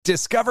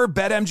Discover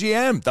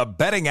BetMGM, the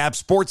betting app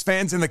sports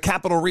fans in the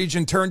capital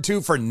region turn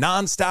to for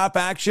nonstop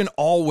action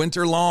all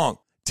winter long.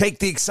 Take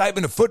the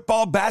excitement of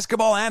football,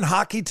 basketball, and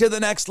hockey to the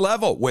next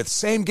level with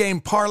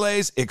same-game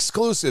parlays,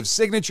 exclusive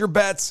signature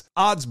bets,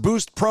 odds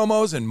boost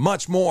promos, and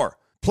much more.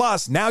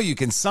 Plus, now you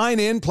can sign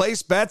in,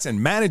 place bets,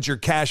 and manage your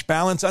cash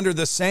balance under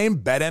the same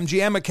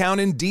BetMGM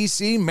account in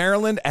D.C.,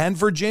 Maryland, and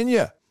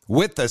Virginia.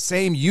 With the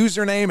same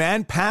username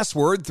and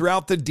password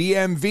throughout the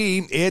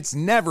DMV, it's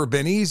never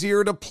been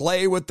easier to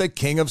play with the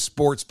king of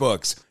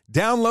sportsbooks.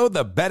 Download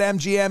the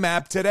BetMGM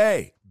app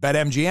today.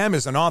 BetMGM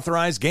is an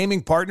authorized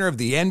gaming partner of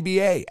the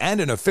NBA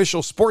and an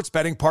official sports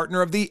betting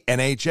partner of the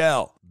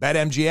NHL.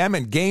 BetMGM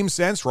and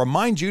GameSense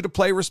remind you to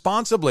play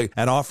responsibly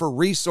and offer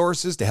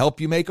resources to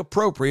help you make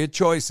appropriate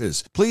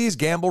choices. Please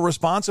gamble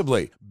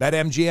responsibly.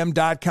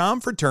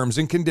 BetMGM.com for terms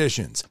and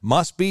conditions.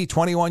 Must be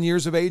 21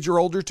 years of age or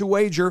older to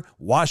wager.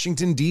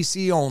 Washington,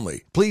 D.C.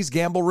 only. Please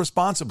gamble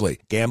responsibly.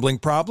 Gambling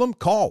problem?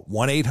 Call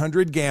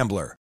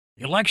 1-800-GAMBLER.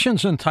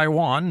 Elections in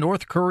Taiwan,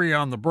 North Korea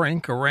on the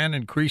brink, Iran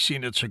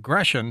increasing its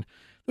aggression.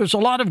 There's a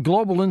lot of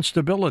global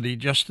instability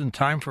just in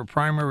time for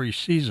primary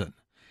season.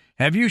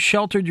 Have you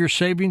sheltered your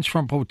savings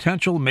from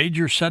potential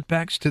major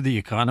setbacks to the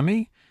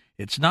economy?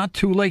 It's not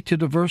too late to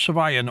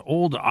diversify an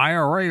old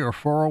IRA or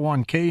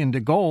 401k into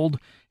gold,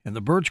 and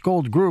the Birch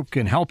Gold Group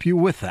can help you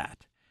with that.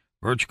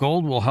 Birch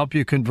Gold will help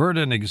you convert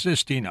an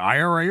existing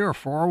IRA or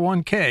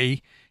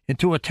 401k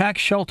into a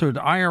tax-sheltered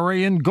IRA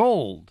in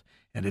gold,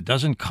 and it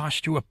doesn't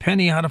cost you a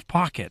penny out of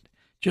pocket.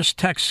 Just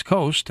text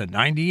COAST to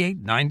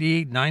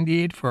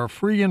 989898 for a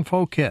free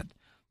info kit.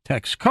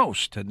 Text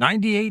COAST to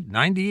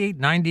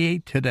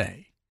 989898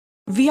 today.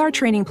 VR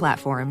training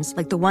platforms,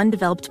 like the one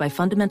developed by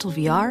Fundamental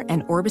VR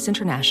and Orbis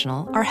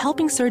International, are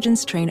helping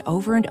surgeons train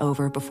over and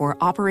over before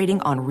operating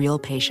on real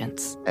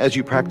patients. As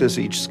you practice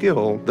each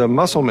skill, the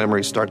muscle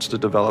memory starts to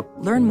develop.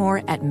 Learn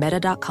more at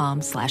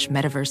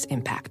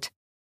meta.com/metaverseimpact.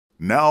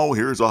 Now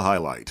here's a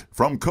highlight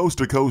from Coast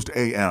to Coast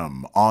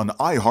AM on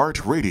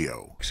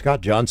iHeartRadio. Scott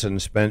Johnson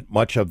spent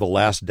much of the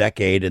last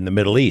decade in the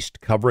Middle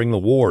East, covering the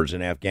wars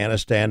in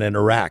Afghanistan and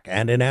Iraq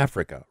and in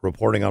Africa,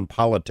 reporting on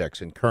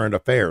politics and current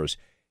affairs.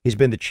 He's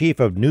been the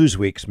chief of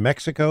Newsweek's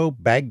Mexico,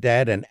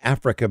 Baghdad, and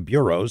Africa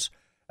bureaus,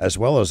 as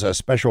well as a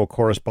special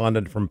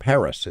correspondent from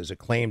Paris. His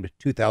acclaimed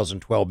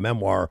 2012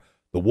 memoir,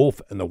 The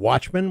Wolf and the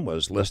Watchman,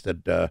 was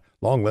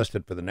long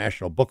listed for the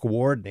National Book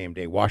Award, named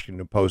a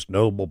Washington Post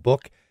notable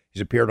book.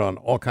 He's appeared on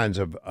all kinds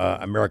of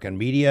American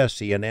media,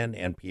 CNN,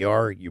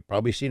 NPR. You've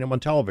probably seen him on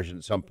television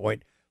at some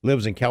point.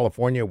 Lives in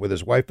California with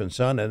his wife and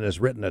son and has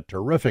written a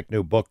terrific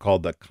new book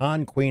called The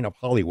Con Queen of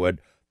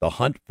Hollywood, The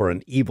Hunt for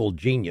an Evil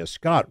Genius.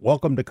 Scott,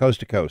 welcome to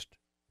Coast.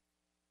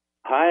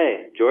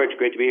 Hi, George.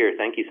 Great to be here.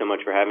 Thank you so much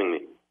for having me.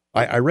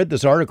 I read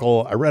this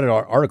article. I read an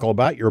article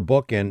about your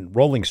book in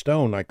Rolling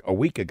Stone like a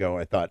week ago.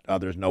 I thought, oh,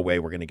 there's no way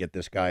we're going to get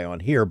this guy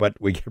on here.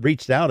 But we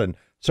reached out, and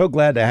so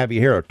glad to have you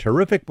here. A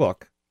terrific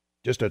book.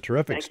 Just a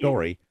terrific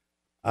story.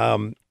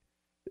 Can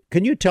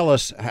you tell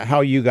us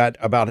how you got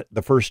about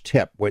the first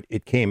tip, what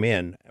it came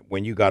in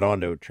when you got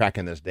onto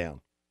tracking this down?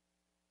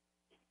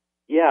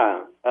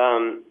 Yeah.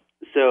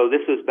 So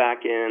this was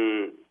back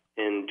in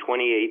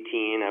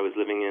 2018. I was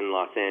living in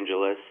Los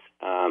Angeles,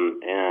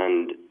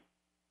 and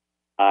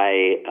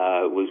I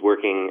was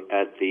working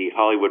at the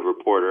Hollywood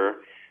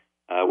Reporter,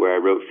 where I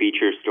wrote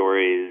feature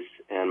stories,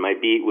 and my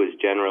beat was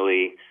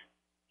generally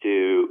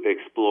to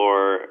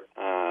explore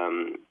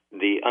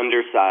the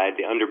underside,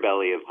 the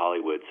underbelly of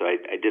Hollywood. So I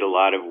did a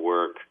lot of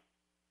work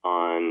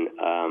on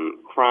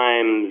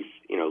crimes,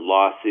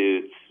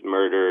 lawsuits,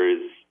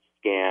 murders,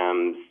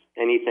 scams,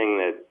 anything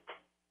that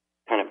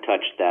kind of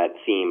touched that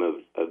theme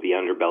of the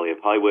underbelly of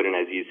Hollywood. And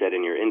as you said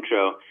in your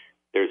intro,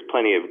 there's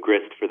plenty of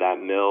grist for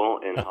that mill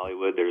in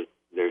Hollywood. There's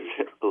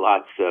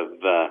lots of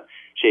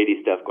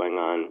shady stuff going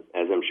on,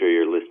 as I'm sure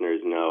your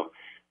listeners know.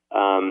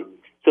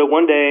 So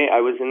one day I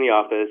was in the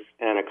office,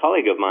 and a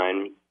colleague of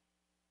mine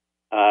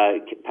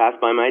passed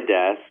by my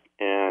desk,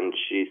 and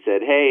she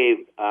said, "Hey,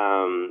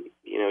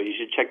 you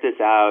should check this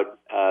out.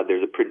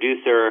 There's a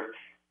producer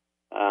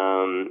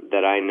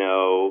that I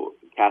know,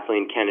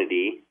 Kathleen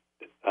Kennedy,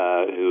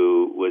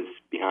 who was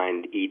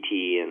behind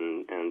E.T.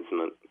 and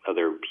some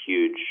other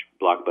huge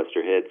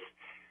blockbuster hits."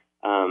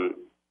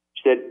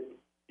 She said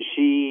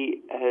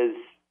she has,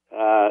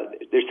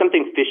 there's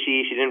something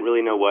fishy. She didn't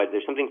really know what.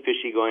 There's something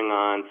fishy going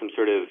on, some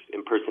sort of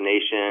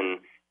impersonation.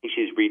 I think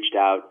she's reached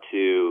out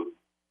to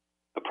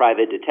a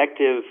private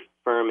detective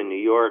firm in New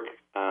York.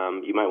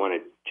 You might want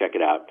to check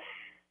it out.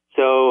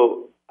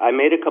 So I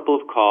made a couple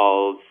of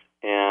calls,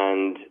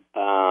 and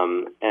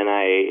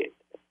I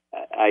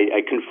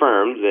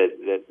confirmed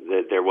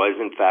that there was,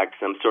 in fact,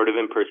 some sort of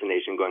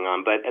impersonation going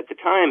on. But at the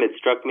time, it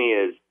struck me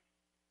as,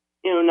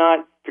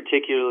 not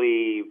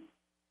particularly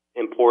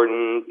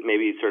important,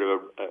 maybe sort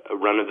of a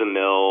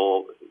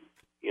run-of-the-mill,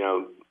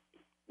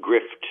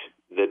 grift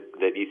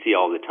that you see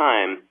all the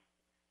time.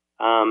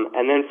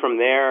 And then from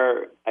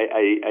there,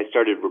 I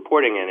started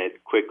reporting, and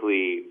it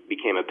quickly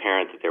became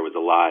apparent that there was a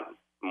lot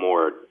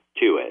more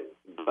to it.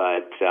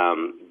 But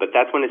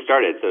that's when it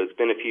started. So it's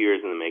been a few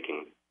years in the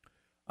making.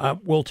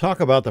 We'll talk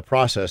about the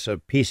process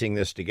of piecing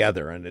this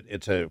together, and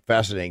it's a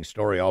fascinating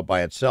story all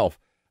by itself.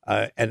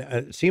 And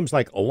it seems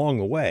like along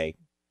the way,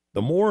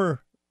 the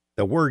more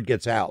the word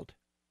gets out,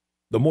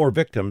 the more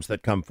victims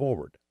that come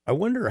forward. I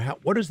wonder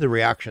what is the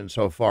reaction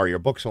so far? Your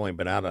book's only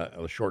been out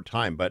a short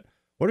time, but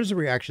what is the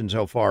reaction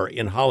so far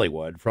in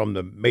Hollywood from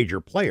the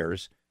major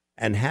players?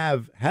 And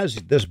has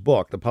this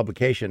book, the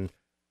publication,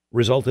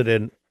 resulted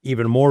in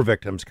even more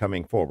victims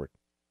coming forward?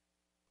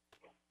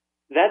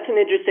 That's an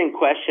interesting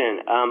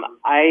question.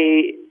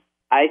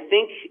 I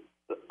think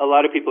a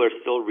lot of people are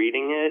still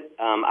reading it.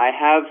 I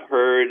have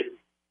heard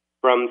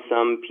from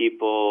some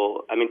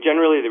people. I mean,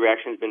 generally the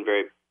reaction has been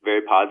very,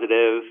 very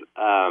positive.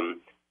 I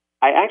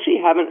actually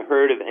haven't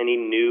heard of any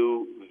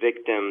new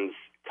victims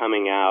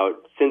coming out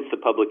since the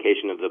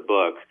publication of the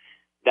book.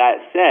 That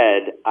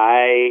said,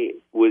 I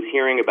was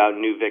hearing about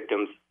new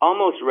victims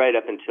almost right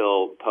up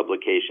until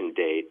publication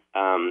date.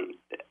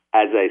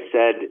 As I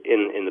said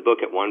in the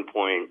book at one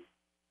point,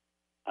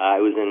 I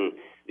was in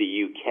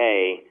the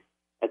UK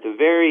at the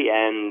very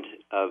end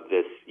of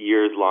this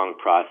years-long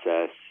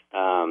process,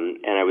 and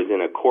I was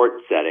in a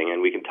court setting,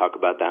 and we can talk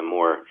about that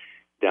more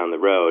down the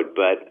road.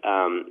 But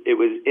it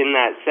was in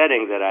that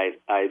setting that I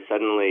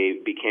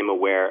suddenly became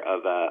aware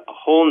of a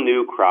whole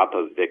new crop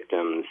of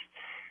victims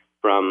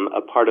from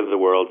a part of the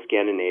world,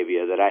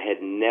 Scandinavia, that I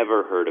had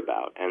never heard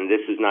about. And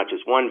this is not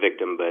just one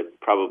victim, but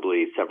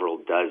probably several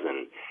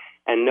dozen.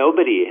 And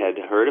nobody had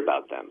heard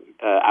about them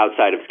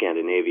outside of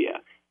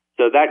Scandinavia.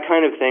 So that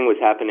kind of thing was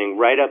happening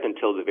right up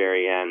until the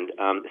very end.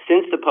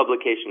 Since the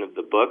publication of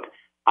the book,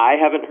 I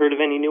haven't heard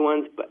of any new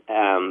ones,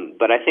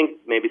 but I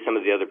think maybe some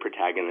of the other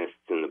protagonists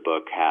in the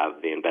book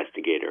have, the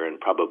investigator and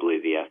probably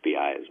the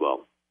FBI as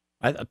well.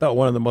 I thought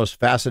one of the most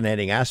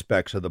fascinating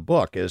aspects of the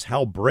book is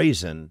how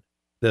brazen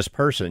this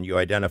person you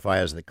identify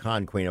as the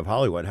con queen of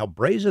Hollywood, how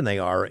brazen they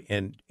are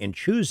in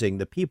choosing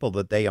the people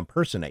that they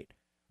impersonate.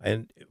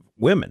 And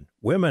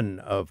women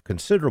of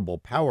considerable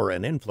power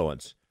and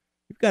influence.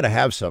 You've got to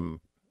have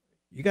some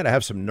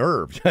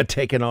nerve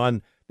taking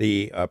on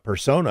the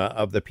persona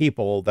of the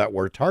people that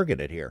were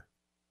targeted here.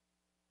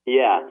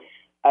 Yeah.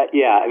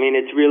 I mean,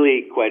 it's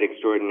really quite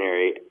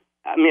extraordinary.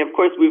 I mean, of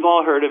course, we've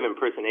all heard of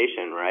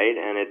impersonation, right?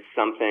 And it's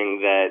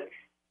something that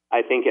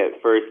I think at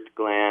first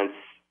glance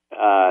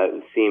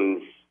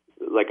seems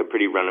like a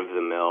pretty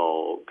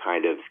run-of-the-mill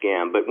kind of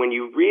scam. But when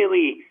you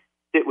really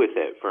sit with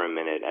it for a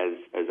minute,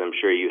 as I'm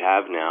sure you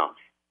have now,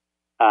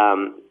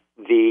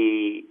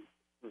 the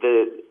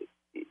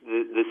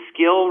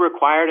skill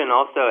required, and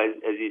also,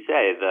 as you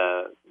say,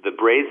 the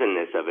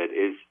brazenness of it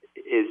is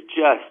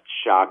just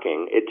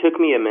shocking. It took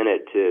me a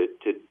minute to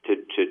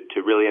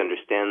really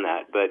understand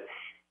that, but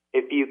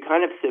if you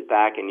kind of sit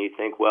back and you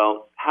think,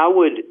 well, how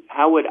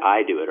would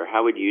I do it, or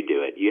how would you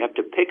do it? You have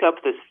to pick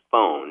up this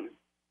phone,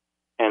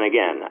 and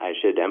again, I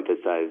should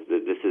emphasize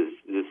that this is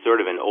sort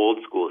of an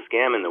old school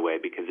scam in the way,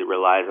 because it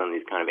relies on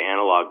these kind of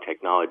analog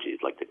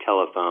technologies like the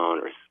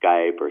telephone or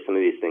Skype or some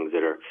of these things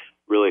that are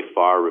really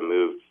far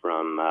removed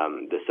from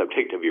the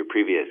subject of your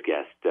previous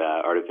guest,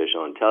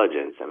 artificial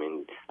intelligence. I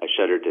mean, I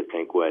shudder to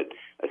think what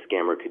a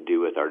scammer could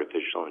do with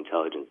artificial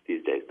intelligence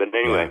these days. But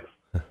anyway,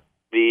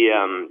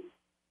 you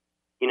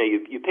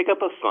pick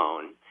up a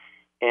phone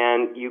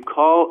and you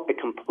call a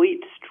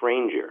complete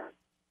stranger,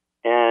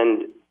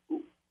 and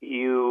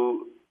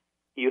you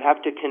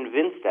have to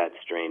convince that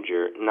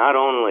stranger not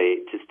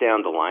only to stay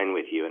on the line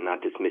with you and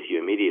not dismiss you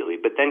immediately,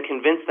 but then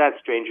convince that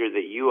stranger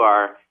that you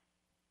are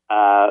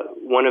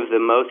one of the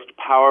most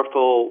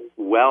powerful,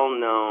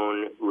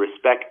 well-known,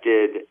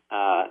 respected,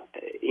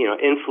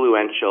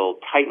 influential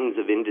titans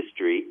of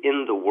industry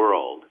in the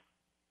world,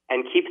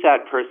 and keep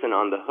that person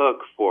on the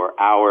hook for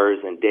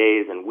hours and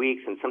days and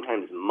weeks and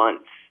sometimes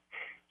months,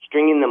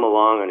 stringing them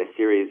along on a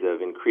series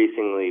of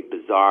increasingly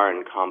bizarre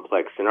and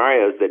complex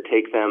scenarios that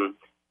take them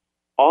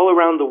all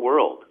around the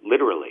world,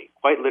 literally,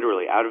 quite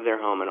literally, out of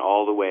their home and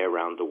all the way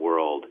around the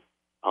world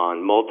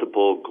on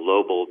multiple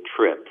global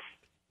trips.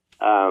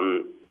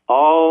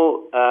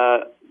 All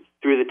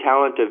through the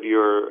talent of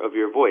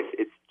your voice.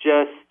 It's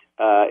just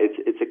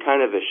it's a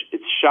kind of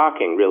it's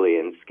shocking, really,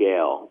 in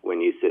scale when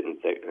you sit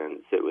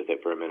with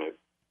it for a minute.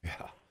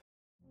 Yeah.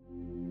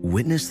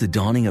 Witness the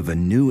dawning of a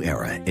new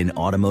era in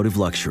automotive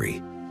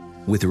luxury,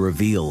 with a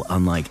reveal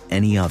unlike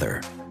any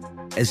other,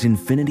 as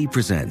Infiniti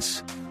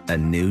presents a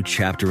new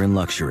chapter in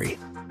luxury,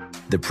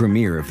 the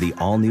premiere of the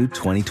all-new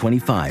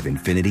 2025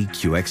 Infiniti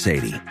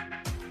QX80.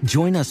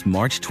 Join us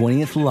March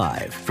 20th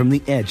live from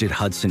the Edge at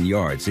Hudson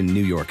Yards in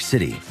New York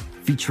City,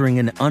 featuring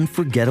an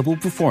unforgettable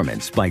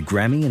performance by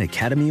Grammy and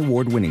Academy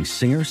Award-winning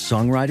singer,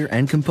 songwriter,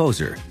 and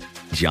composer,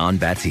 Jon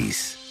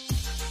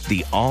Batiste.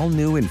 The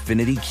all-new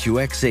Infiniti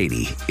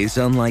QX80 is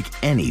unlike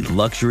any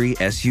luxury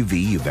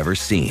SUV you've ever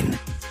seen.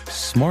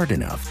 Smart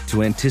enough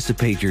to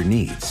anticipate your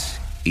needs,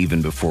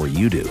 even before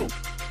you do.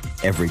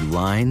 Every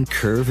line,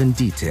 curve, and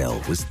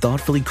detail was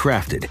thoughtfully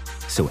crafted,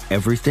 so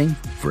everything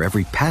for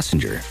every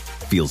passenger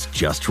feels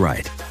just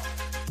right.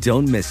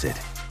 Don't miss it.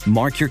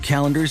 Mark your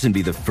calendars and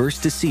be the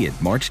first to see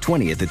it March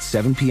 20th at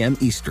 7 p.m.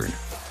 Eastern,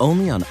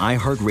 only on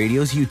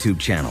iHeartRadio's YouTube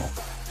channel.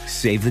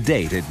 Save the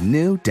date at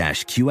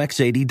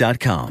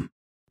new-QX80.com.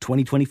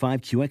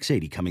 2025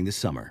 QX80 coming this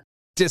summer.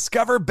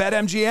 Discover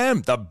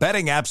BetMGM, the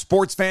betting app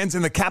sports fans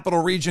in the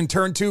capital region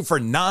turn to for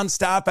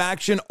nonstop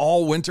action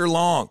all winter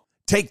long.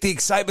 Take the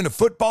excitement of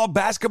football,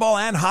 basketball,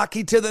 and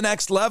hockey to the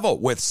next level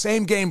with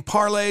same-game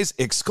parlays,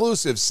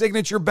 exclusive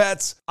signature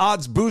bets,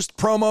 odds boost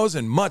promos,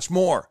 and much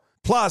more.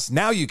 Plus,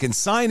 now you can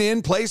sign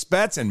in, place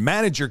bets, and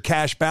manage your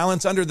cash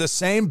balance under the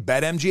same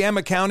BetMGM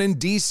account in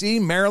D.C.,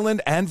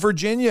 Maryland, and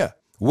Virginia.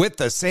 With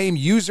the same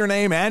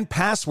username and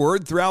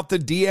password throughout the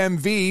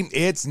DMV,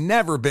 it's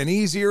never been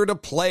easier to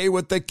play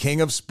with the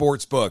king of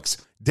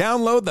sportsbooks.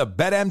 Download the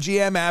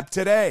BetMGM app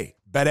today.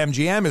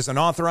 BetMGM is an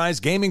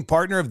authorized gaming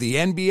partner of the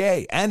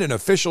NBA and an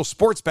official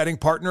sports betting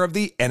partner of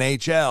the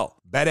NHL.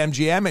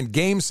 BetMGM and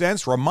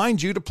GameSense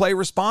remind you to play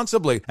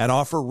responsibly and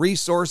offer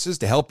resources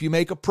to help you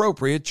make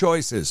appropriate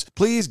choices.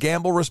 Please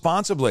gamble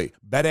responsibly.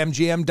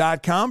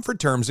 BetMGM.com for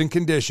terms and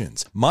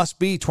conditions. Must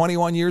be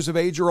 21 years of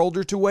age or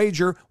older to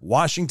wager.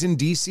 Washington,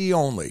 D.C.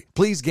 only.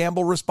 Please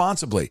gamble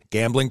responsibly.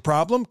 Gambling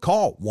problem?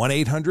 Call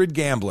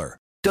 1-800-GAMBLER.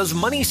 Does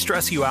money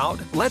stress you out?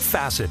 Let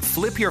Facet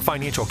flip your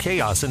financial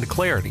chaos into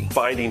clarity.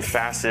 Finding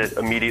Facet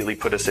immediately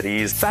put us at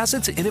ease.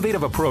 Facet's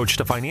innovative approach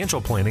to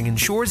financial planning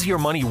ensures your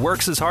money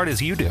works as hard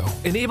as you do,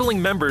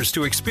 enabling members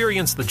to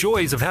experience the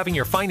joys of having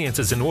your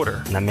finances in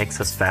order. And that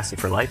makes us Facet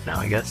for life now,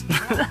 I guess.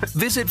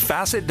 Visit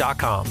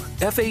Facet.com,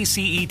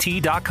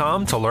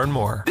 FACET.com to learn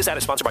more. This ad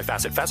is sponsored by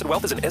Facet. Facet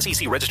Wealth is an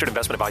SEC registered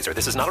investment advisor.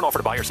 This is not an offer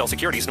to buy or sell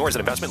securities, nor is it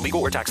investment, legal,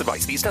 or tax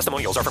advice. These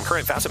testimonials are from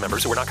current Facet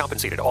members who are not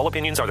compensated. All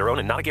opinions are their own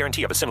and not a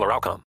guarantee of a similar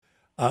outcome.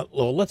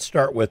 Well, let's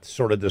start with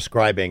sort of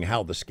describing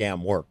how the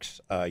scam works.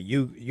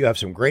 You have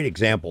some great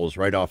examples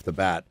right off the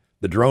bat.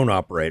 The drone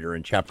operator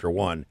in Chapter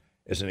 1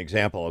 is an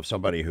example of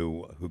somebody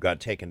who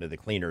got taken to the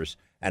cleaners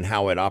and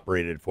how it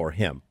operated for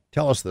him.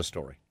 Tell us the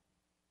story.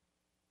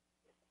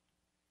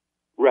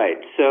 Right.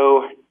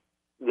 So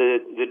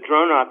the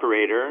drone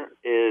operator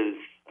is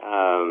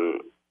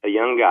a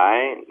young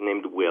guy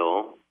named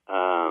Will.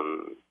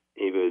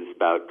 He was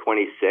about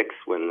 26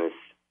 when this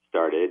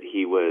started.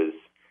 He was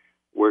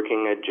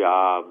working a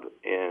job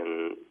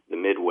in the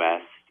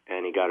Midwest,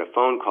 and he got a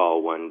phone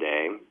call one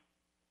day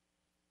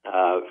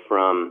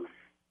from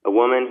a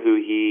woman who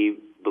he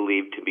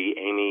believed to be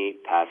Amy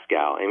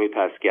Pascal. Amy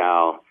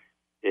Pascal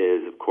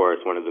is, of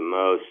course, one of the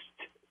most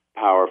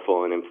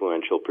powerful and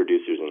influential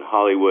producers in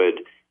Hollywood.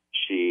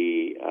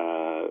 She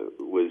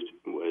was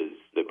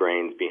the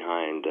brains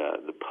behind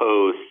The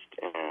Post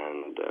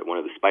and one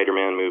of the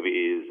Spider-Man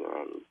movies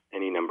and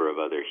any number of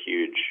other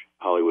huge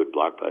Hollywood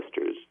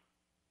blockbusters.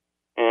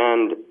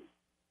 And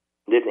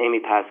this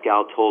Amy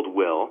Pascal told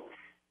Will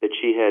that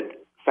she had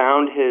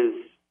found his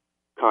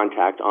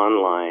contact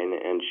online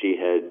and she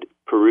had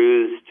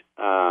perused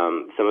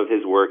some of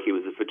his work. He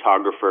was a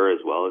photographer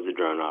as well as a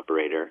drone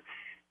operator.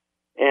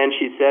 And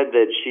she said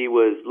that she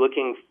was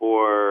looking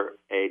for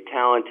a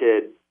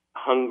talented,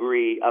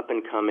 hungry,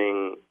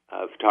 up-and-coming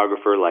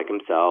photographer like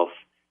himself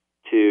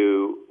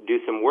to do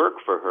some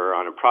work for her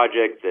on a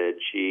project that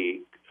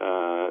she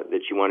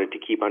wanted to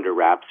keep under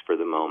wraps for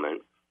the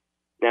moment.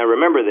 Now,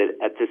 remember that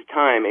at this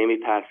time, Amy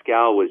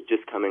Pascal was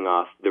just coming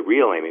off, the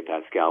real Amy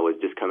Pascal was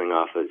just coming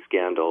off a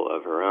scandal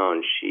of her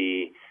own.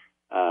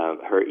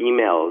 Her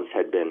emails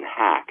had been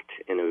hacked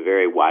in a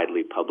very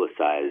widely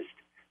publicized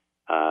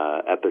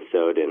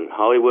episode in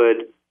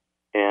Hollywood,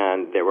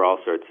 and there were all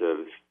sorts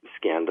of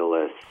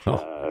scandalous,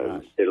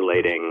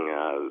 titillating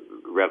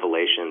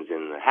revelations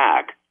in the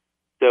hack.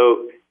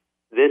 So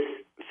this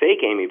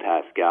fake Amy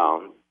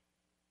Pascal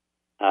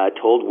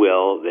told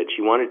Will that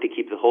she wanted to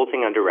keep the whole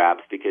thing under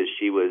wraps because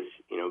she was,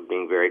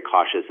 being very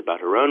cautious about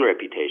her own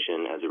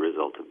reputation as a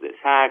result of this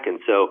hack. And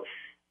so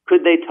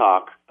could they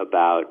talk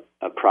about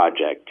a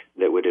project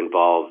that would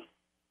involve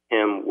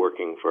him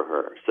working for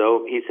her?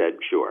 So he said,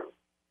 sure.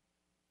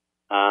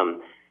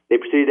 They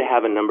proceeded to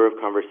have a number of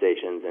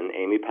conversations, and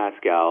Amy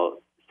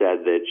Pascal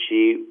said that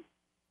she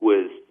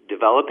was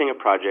developing a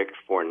project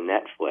for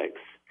Netflix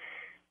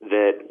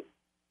that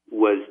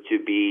was to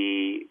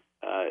be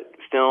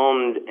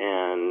filmed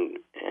and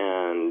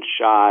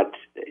shot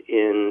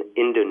in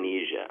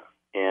Indonesia.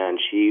 And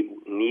she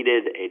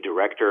needed a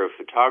director of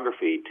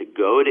photography to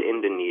go to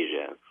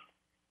Indonesia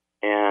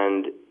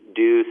and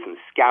do some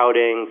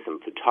scouting,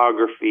 some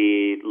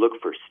photography, look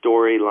for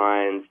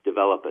storylines,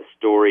 develop a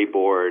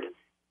storyboard,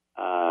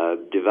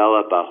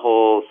 develop a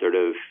whole sort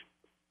of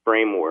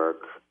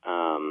framework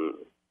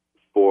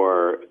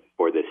for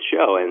this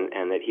show,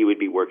 and that he would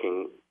be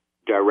working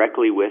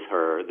directly with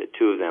her. The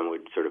two of them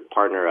would sort of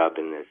partner up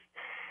in this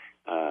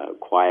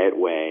quiet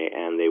way,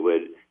 and they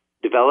would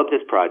develop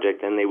this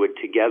project, and they would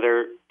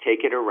together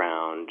take it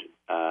around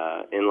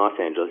in Los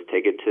Angeles,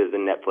 take it to the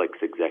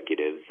Netflix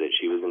executives that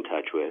she was in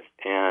touch with,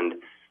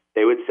 and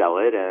they would sell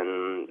it,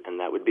 and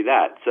that would be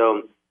that.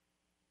 So,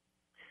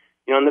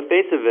 on the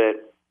face of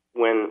it,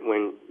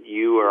 when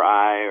you or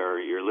I or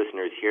your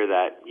listeners hear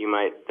that, you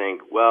might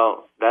think,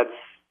 well,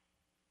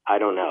 I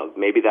don't know,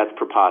 maybe that's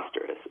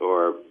preposterous,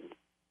 or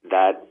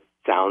that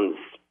sounds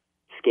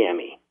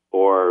scammy,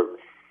 or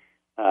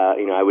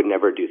I would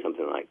never do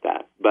something like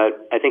that.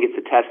 But I think it's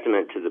a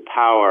testament to the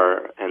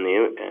power and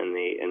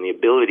the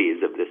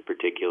abilities of this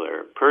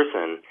particular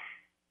person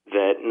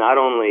that not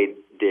only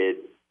did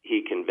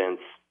he convince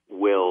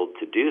Will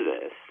to do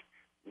this,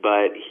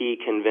 but he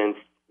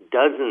convinced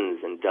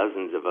dozens and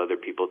dozens of other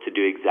people to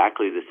do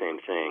exactly the same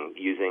thing,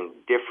 using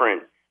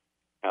different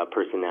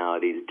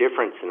personalities,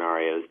 different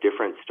scenarios,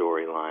 different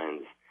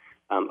storylines,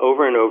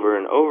 over and over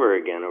and over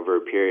again over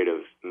a period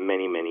of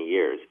many, many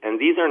years. And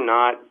these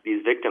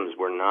victims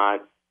were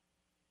not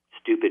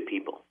stupid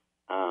people.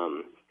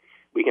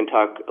 We can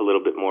talk a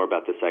little bit more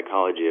about the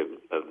psychology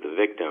of the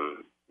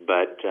victim,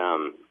 but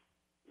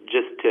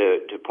just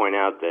to point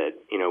out that,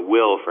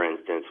 Will, for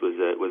instance,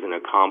 was an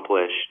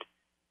accomplished,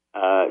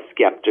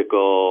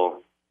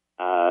 skeptical,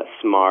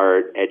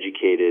 smart,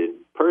 educated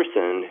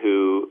person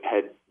who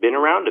had been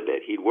around a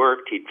bit. He'd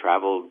worked, he'd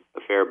traveled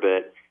a fair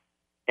bit.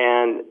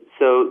 And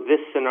so this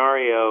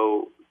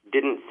scenario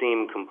didn't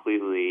seem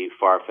completely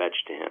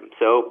far-fetched to him.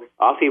 So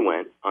off he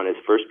went on his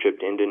first trip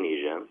to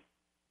Indonesia,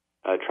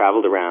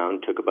 traveled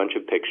around, took a bunch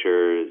of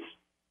pictures,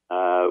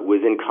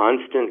 was in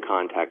constant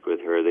contact with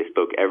her. They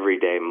spoke every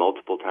day,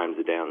 multiple times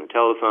a day on the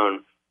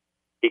telephone.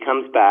 He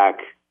comes back,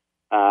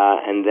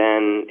 and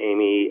then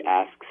Amy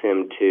asks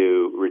him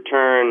to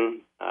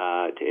return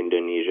to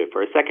Indonesia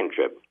for a second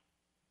trip.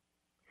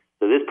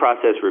 So this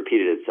process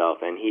repeated itself,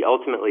 and he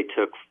ultimately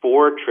took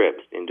 4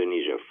 trips to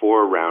Indonesia,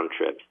 4 round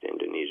trips to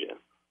Indonesia.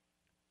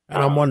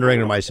 And I'm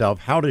wondering to myself,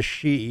 how does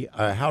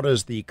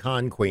the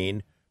con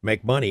queen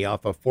make money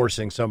off of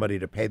forcing somebody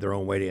to pay their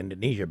own way to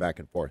Indonesia back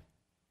and forth?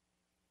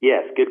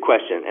 Yes, good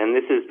question. And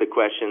this is the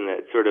question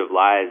that sort of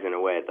lies in a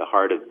way at the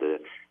heart of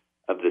the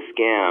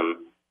scam,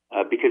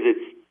 because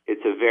it's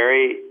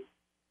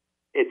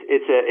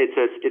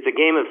a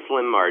game of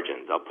slim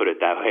margins. I'll put it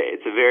that way.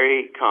 It's a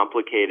very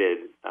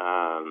complicated,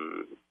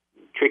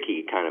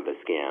 tricky kind of a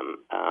scam.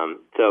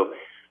 So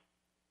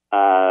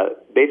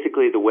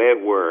basically, the way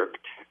it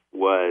worked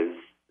was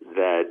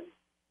that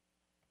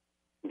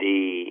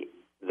the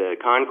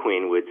con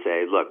queen would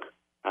say, "Look,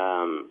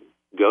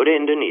 go to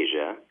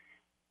Indonesia.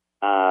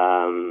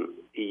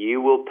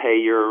 You will pay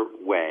your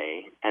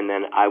way, and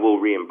then I will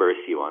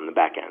reimburse you on the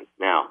back end."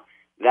 Now,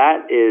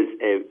 that is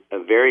a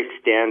very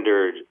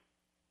standard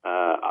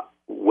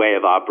way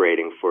of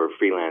operating for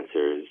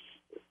freelancers,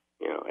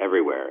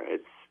 everywhere.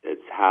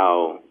 It's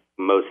how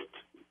most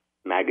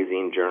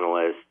magazine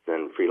journalists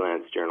and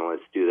freelance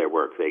journalists do their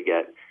work. They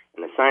get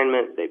an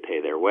assignment, they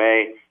pay their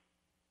way,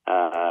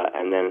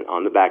 and then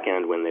on the back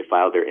end, when they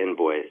file their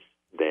invoice,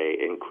 they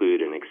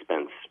include an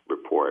expense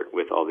report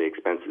with all the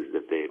expenses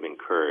that they've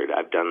incurred.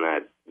 I've done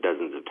that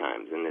dozens of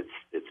times, and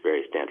it's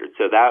very standard.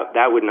 So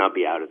that would not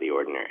be out of the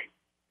ordinary.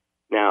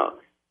 Now,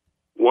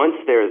 once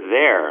they're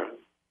there,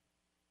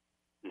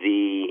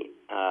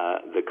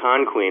 the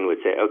con queen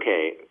would say,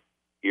 "Okay,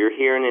 you're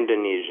here in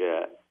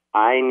Indonesia.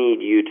 I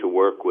need you to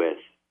work with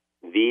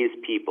these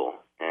people,"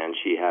 and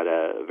she had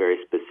a very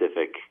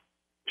specific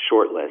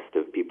short list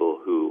of people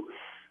who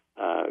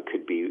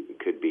could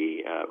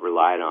be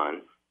relied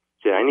on.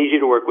 So I need you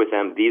to work with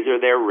them. These are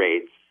their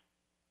rates.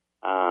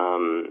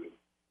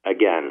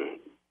 Again,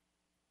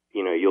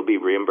 you'll be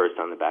reimbursed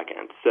on the back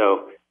end.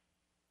 So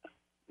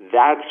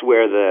that's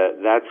where the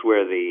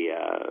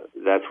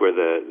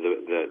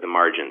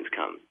margins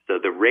come. So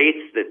the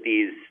rates that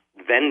these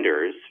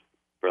vendors,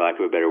 for lack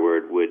of a better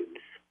word,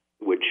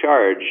 would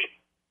charge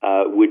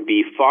would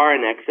be far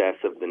in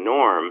excess of the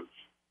norm,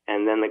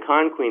 and then the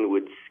con queen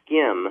would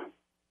skim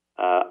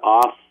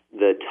off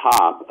the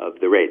top of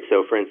the rate.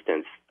 So, for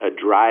instance, a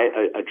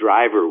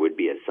driver would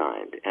be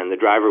assigned, and the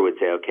driver would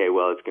say, "Okay,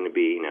 well, it's going to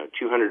be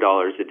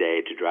 $200 a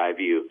day to drive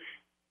you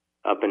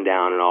up and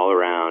down and all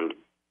around."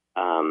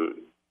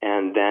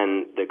 And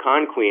then the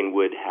con queen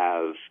would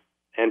have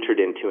entered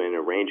into an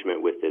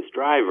arrangement with this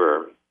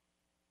driver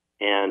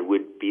and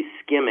would be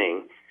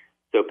skimming,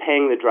 so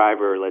paying the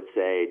driver, let's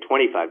say,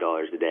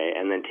 $25 a day,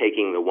 and then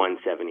taking the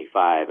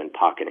 $175 and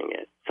pocketing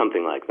it,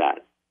 something like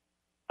that.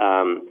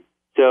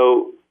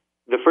 So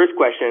the first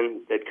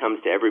question that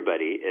comes to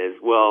everybody is,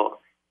 well,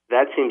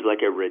 that seems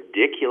like a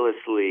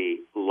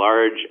ridiculously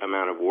large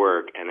amount of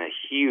work and a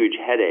huge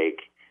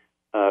headache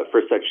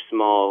for such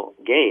small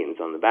gains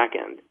on the back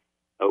end.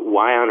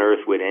 Why on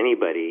earth would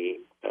anybody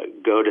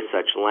go to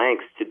such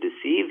lengths to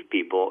deceive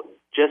people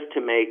just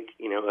to make,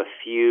 a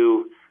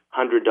few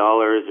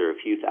 $100 or a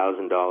few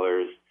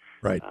 $1,000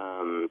 right.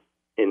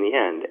 In the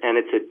end? And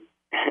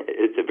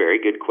it's a very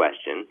good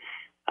question.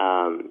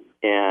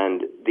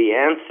 And the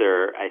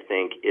answer, I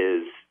think,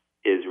 is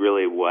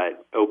really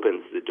what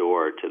opens the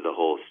door to the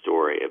whole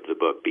story of the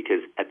book,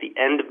 because at the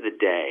end of the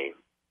day,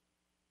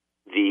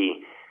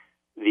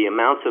 the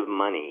amounts of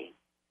money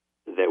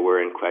that were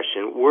in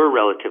question were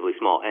relatively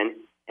small,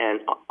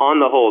 and on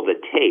the whole, the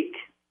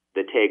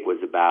take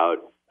was about,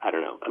 I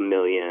don't know, $1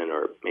 million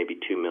or maybe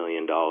 $2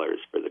 million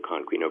for the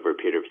con queen over a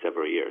period of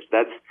several years.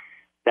 That's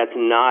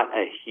not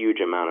a huge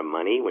amount of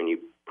money when you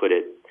put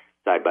it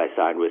side by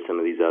side with some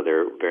of these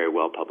other very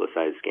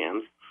well-publicized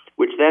scams,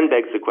 which then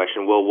begs the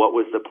question, well, what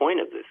was the point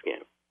of this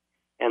scam?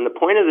 And the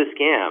point of the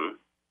scam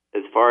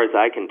as far as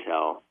I can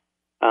tell,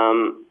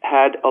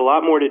 had a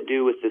lot more to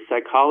do with the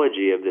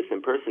psychology of this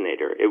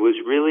impersonator. It was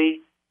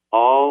really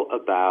all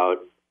about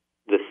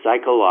the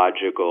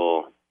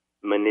psychological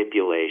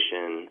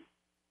manipulation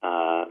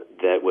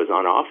that was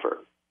on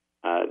offer.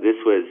 This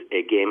was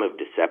a game of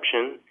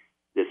deception.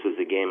 This was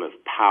a game of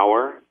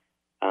power.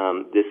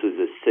 This was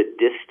a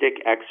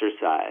sadistic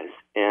exercise.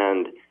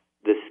 And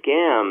the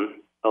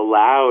scam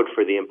allowed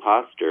for the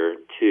imposter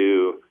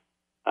to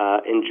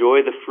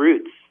enjoy the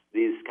fruits,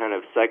 these kind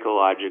of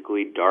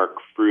psychologically dark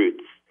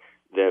fruits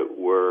that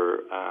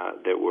were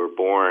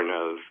born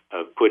of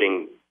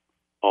putting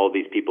all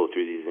these people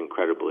through these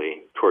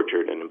incredibly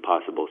tortured and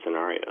impossible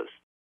scenarios.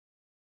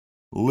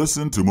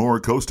 Listen to more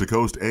Coast to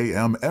Coast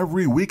AM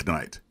every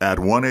weeknight at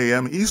 1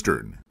 a.m.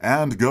 Eastern,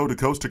 and go to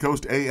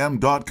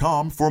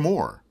coasttocoastam.com for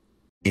more.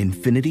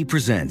 Infiniti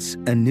presents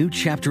a new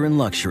chapter in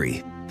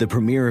luxury, the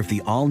premiere of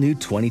the all-new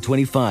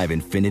 2025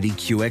 Infiniti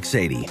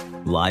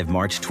QX80, live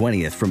March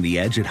 20th from the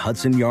Edge at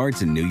Hudson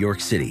Yards in New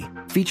York City,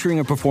 featuring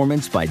a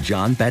performance by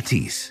John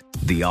Batiste.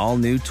 The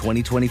all-new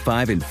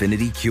 2025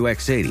 Infiniti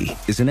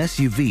QX80 is an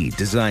SUV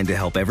designed to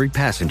help every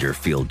passenger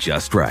feel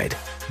just right.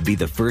 Be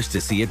the first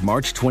to see it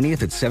March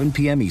 20th at 7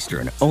 p.m.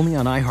 Eastern, only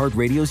on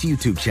iHeartRadio's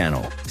YouTube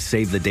channel.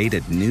 Save the date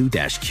at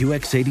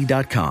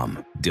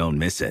new-QX80.com. Don't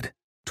miss it.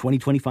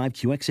 2025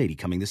 QX80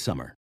 coming this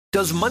summer.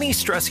 Does money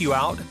stress you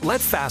out?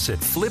 Let Facet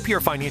flip your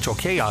financial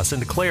chaos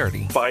into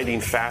clarity. Finding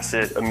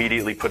Facet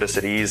immediately put us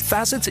at ease.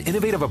 Facet's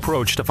innovative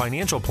approach to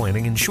financial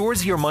planning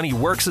ensures your money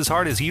works as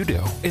hard as you do,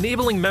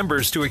 enabling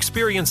members to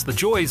experience the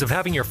joys of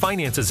having your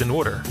finances in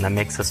order. And that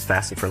makes us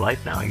Facet for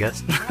life now, I guess.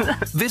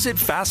 Visit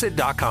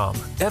Facet.com,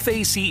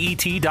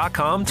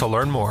 FACET.com to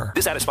learn more.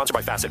 This ad is sponsored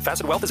by Facet.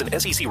 Facet Wealth is an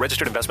SEC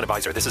registered investment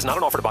advisor. This is not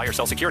an offer to buy or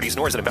sell securities,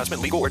 nor is it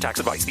investment, legal, or tax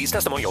advice. These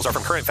testimonials are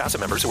from current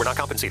Facet members who are not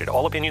compensated.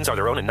 All opinions are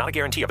their own and not a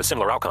guarantee of a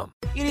similar outcome.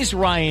 It is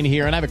Ryan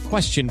here, and I have a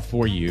question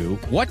for you.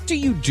 What do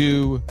you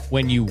do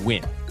when you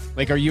win?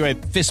 Like, are you a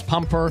fist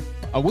pumper,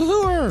 a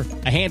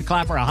woohooer, a hand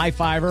clapper, a high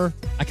fiver?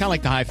 I kind of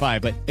like the high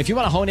five, but if you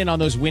want to hone in on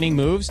those winning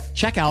moves,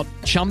 check out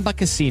Chumba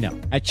Casino.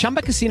 At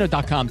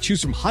ChumbaCasino.com,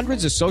 choose from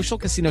hundreds of social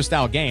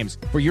casino-style games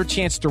for your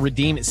chance to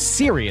redeem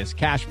serious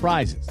cash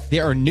prizes.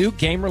 There are new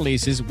game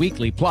releases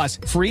weekly, plus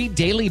free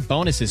daily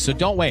bonuses, so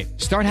don't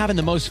wait. Start having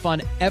the most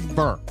fun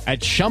ever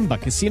at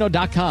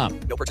ChumbaCasino.com.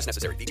 No purchase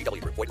necessary.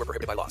 VGW Group. Void where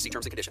prohibited by law. See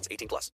terms and conditions. 18+.